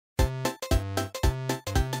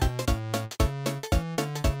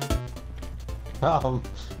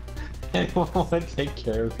Anyone want to take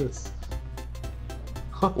care of this?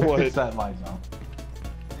 What? Is that my job?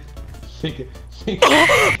 Think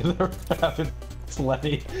of the rabbit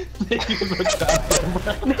Lenny. Think of the goddamn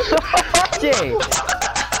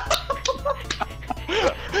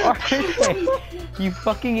RJ! You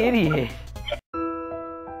fucking idiot!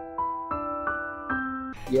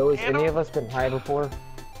 Yo, has any of us been high before?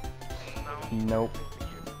 No. Nope.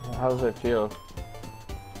 How does it feel?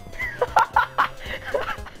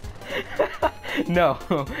 No,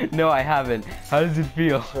 no, I haven't. How does it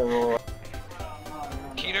feel?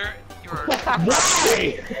 Peter, you are.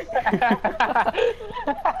 Why?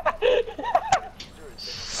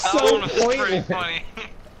 That one was pretty funny.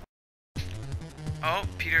 Oh,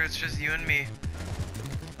 Peter, it's just you and me.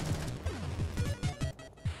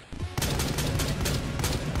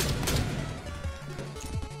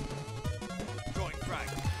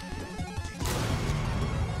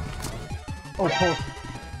 Oh, oh,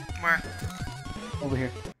 Where? over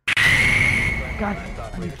here. God,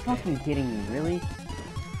 are you fucking kidding me? Really?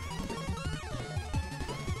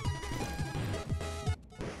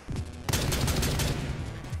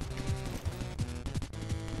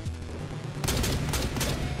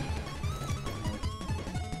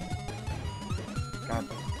 God.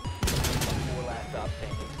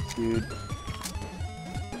 Dude.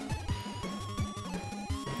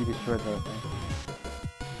 You destroyed that thing.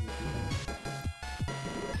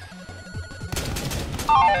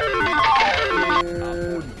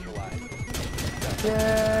 Dude.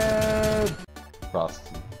 Frost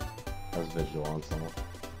has visual on someone.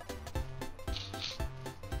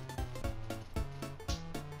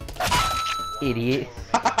 Idiot.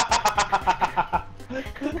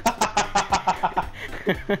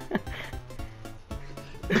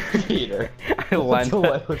 Peter. I lined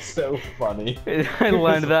that was so funny. I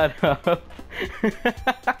lined that up.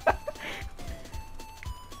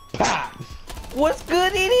 What's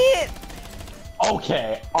good, idiot?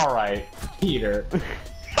 Okay, alright, Peter.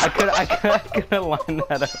 I could have lined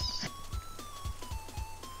that up.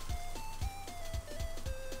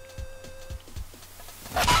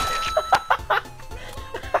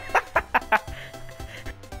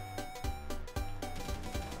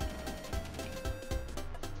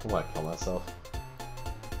 I might kill myself.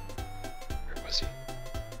 Where was he?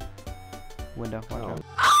 Window, watch out.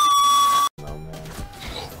 No, man.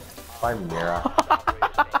 By Mira.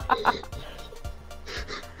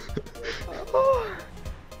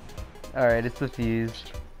 Alright, it's the fuse.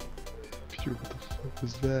 Peter, what the fuck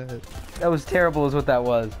was that? That was terrible is what that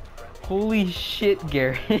was. Holy shit,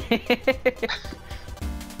 Gary.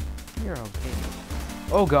 You're okay.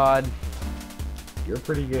 Oh god. You're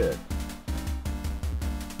pretty good.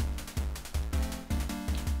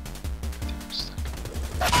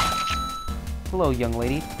 Hello, young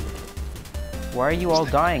lady. Why are you all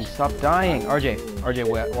dying? Stop dying.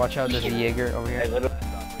 RJ, watch out, there's a Jaeger over here. You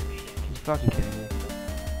fucking kidding me.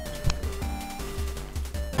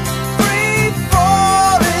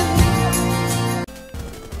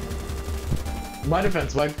 In my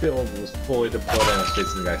defense, my field was fully deployed and I was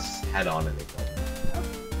facing the guy's head on and he killed me.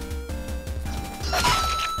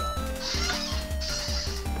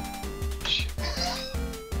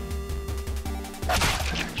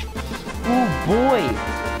 Oh boy!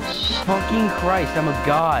 Fucking Christ, I'm a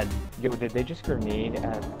god. Yo, did they just grenade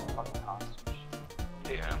at fucking hostage?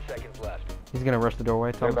 Yeah. Seconds left. He's gonna rush the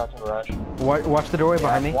doorway, They're Tom. about to rush. Watch the doorway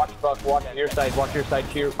behind me. Watch your side,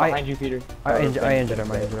 here. Behind you, Peter. I injured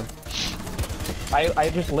him, I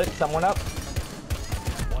just lit someone up.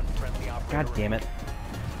 God damn it.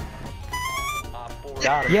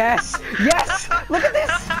 Got him. Yes! Yes! Look at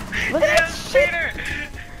this! Look at this shit! Peter!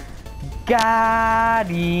 Got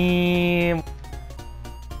him!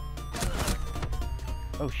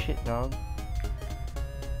 Oh shit, dog.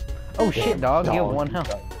 Oh shit, dog. You have one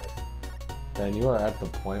health. Then you are at the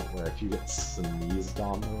point where if you get sneezed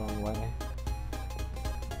on the wrong way.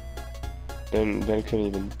 And Ben couldn't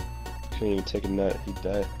even take a nut, he'd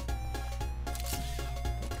die.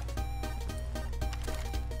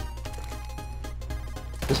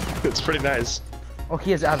 It's pretty nice. Oh,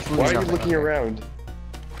 he has absolutely Why are you nothing. looking around?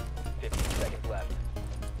 15 seconds left.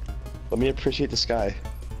 Let me appreciate the sky.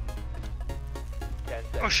 10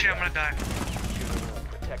 Oh seconds. shit, I'm gonna die.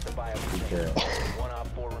 Protect the bio. Hey Garrett. 1 op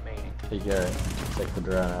 4 remaining. Hey Garrett, take the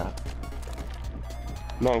drone out.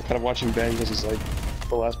 No, I'm kind of watching Ben because he's like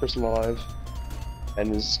the last person alive.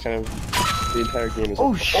 And is kind of the entire game is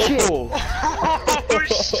Oh shit! Oh! Oh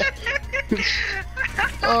shit!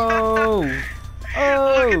 Oh! Look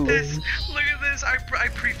Oh! at this! Look at this! I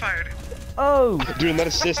pre-fired. Oh! Dude, that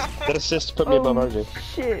assist put me above RJ.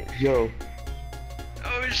 Shit! Yo.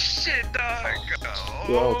 Oh shit, dog. Oh,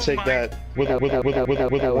 Well, take my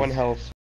that with a one health.